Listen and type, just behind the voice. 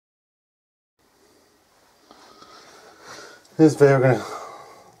This video we're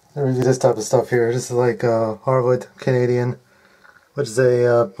gonna review this type of stuff here. This is like Harwood Canadian, which is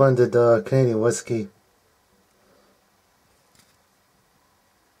a blended Canadian whiskey.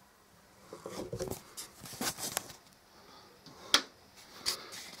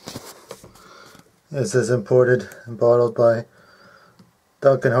 This is imported and bottled by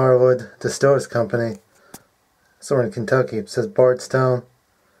Duncan Harwood Distillers Company. Somewhere in Kentucky. It says Bardstown.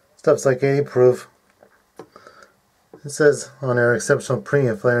 Stuff's like 80 proof. It says on there exceptional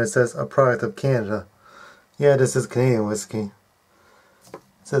premium flavor. It says a product of Canada. Yeah, this is Canadian whiskey. It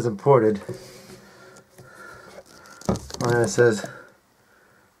says imported. On there it says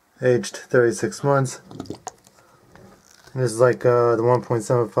aged 36 months. And this is like the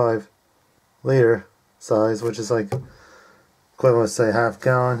 1.75 liter size, which is like equivalent to say half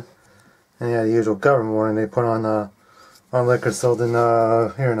gallon. And yeah, the usual government warning they put on liquor sold in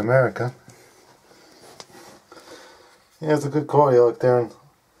here in America. Yeah, it's a good quality look there. And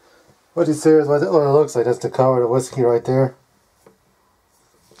what you see is what it looks like. That's the color of the whiskey right there.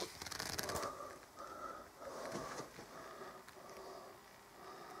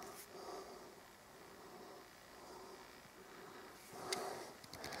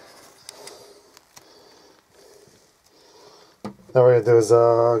 Now what we're gonna do is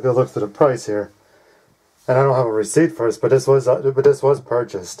go look for the price here. And I don't have a receipt for this, but this was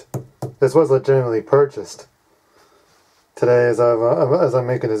purchased. This was legitimately purchased today as I'm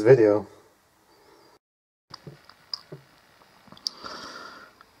making this video.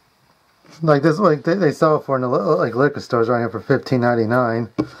 Like this, like they sell it for in the like liquor stores right here for $15.99.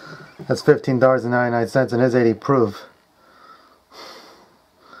 That's $15.99, and it's 80 proof.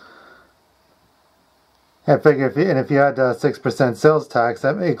 I figure if you had 6% sales tax,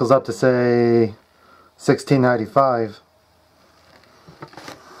 that equals up to say $16.95.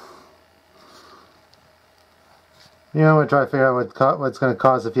 You know, I'm going to try to figure out what it's going to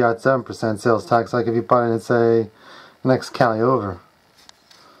cost if you had 7% sales tax, like if you bought it in, say, the next county over.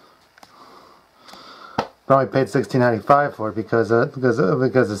 But I only paid $16.95 for it because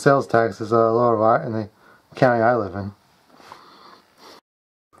the sales tax is lower in the county I live in.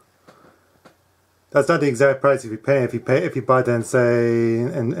 That's not the exact price if you pay. If you bought that say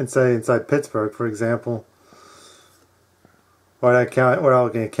inside Pittsburgh, for example, or that county, or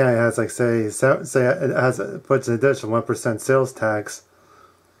Allegheny County has like say it puts an additional 1% sales tax.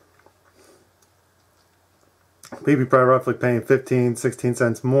 You'd be probably roughly paying 15-16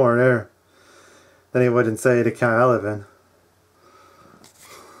 cents more there than you would in say the county I live in.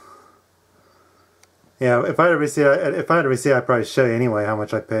 Yeah, if I had a receipt, I'd probably show you anyway how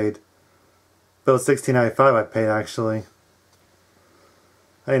much I paid. Bill $16.95 I paid actually.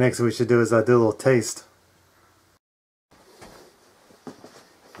 I think next we should do is do a little taste.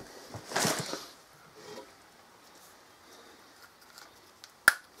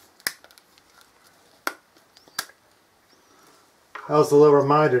 Also a little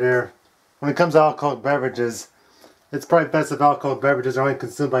reminder there, when it comes to alcoholic beverages, it's probably best if alcoholic beverages are only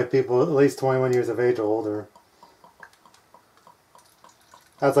consumed by people at least 21 years of age or older.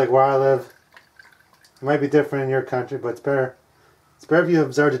 That's like where I live. It might be different in your country, but it's better if you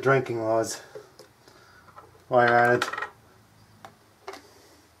observe the drinking laws while you're at it.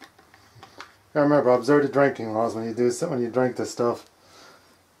 Gotta remember, observe the drinking laws when you drink this stuff.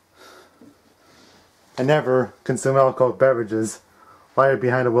 And never consume alcoholic beverages while you're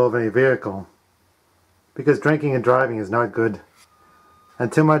behind the wheel of any vehicle, because drinking and driving is not good,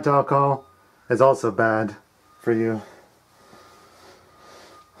 and too much alcohol is also bad for you.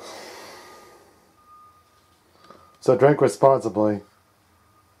 So drink responsibly.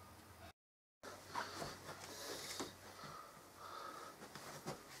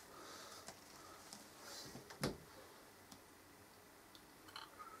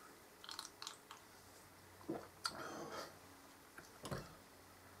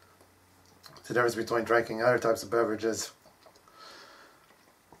 The difference between drinking other types of beverages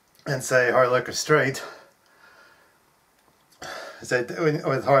and say hard liquor straight is that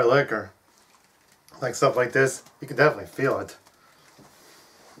with hard liquor, like stuff like this, you can definitely feel it.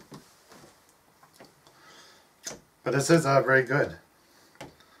 But this is very good.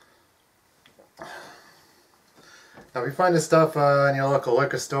 Now if you find this stuff in your local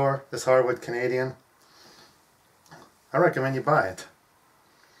liquor store, this Harwood Canadian, I recommend you buy it.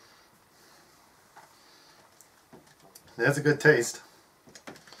 It has a good taste.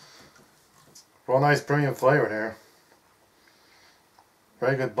 Real nice premium flavor there.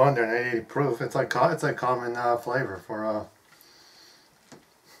 Very good blender and 80 proof. It's like common flavor for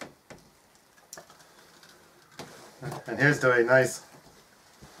and here's to a nice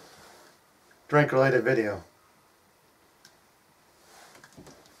drink related video.